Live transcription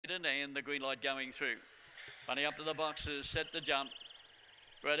indicated and the green light going through. Running up to the boxes, set to jump.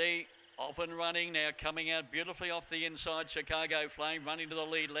 Ready, off and running now, coming out beautifully off the inside. Chicago Flame running to the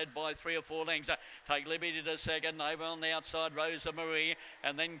lead, led by 3 or 4 lengths. Take Liberty to second, over on the outside, Rosa Marie,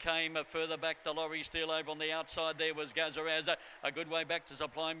 and then came further back to Laurie Steele. Over on the outside there was Gazaraz, a good way back to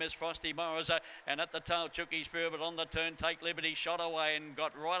Supply Miss Frosty Morris, and at the tail, Chooky Spirit, but on the turn, Take Liberty shot away and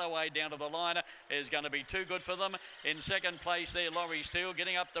got right away down to the line. Is going to be too good for them. In second place there, Laurie Steele,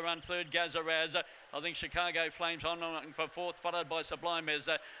 getting up the run third, Gazaraz. I think Chicago Flames on for fourth, followed by Sublime as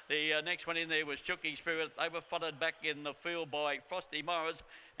the next one in there was Chooky Spirit. They were followed back in the field by Frosty Morris,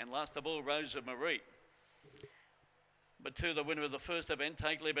 and last of all, Rosa Marie. But to the winner of the first event,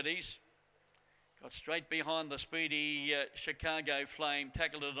 Take Liberties. Got straight behind the speedy Chicago Flame,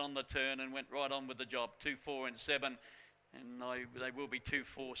 tackled it on the turn and went right on with the job. 2, 4 and 7. And they will be 2,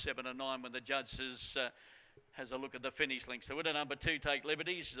 4, 7 and 9 when the judges has a look at the finish links. The winner number 2, Take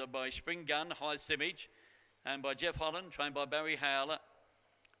Liberties, by Spring Gun, Heist Image, and by Jeff Holland, trained by Barry Howler.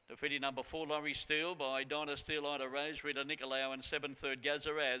 Defeating number 4, Laurie Steele, by Dinah Steele, Ida Rose, Rita Nicolau, and 7 third,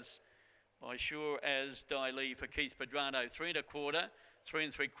 Gazaraz, by Sure As Dai Lee for Keith Pedrano. 3 1/4,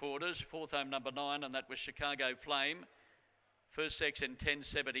 3 3/4, fourth home number 9, and that was Chicago Flame. First section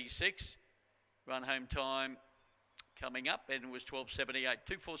 10:76. Run home time coming up, and it was 12:78.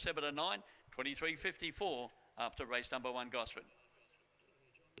 2, 4, 7 and 9, 23:54 after race number 1, Gosford.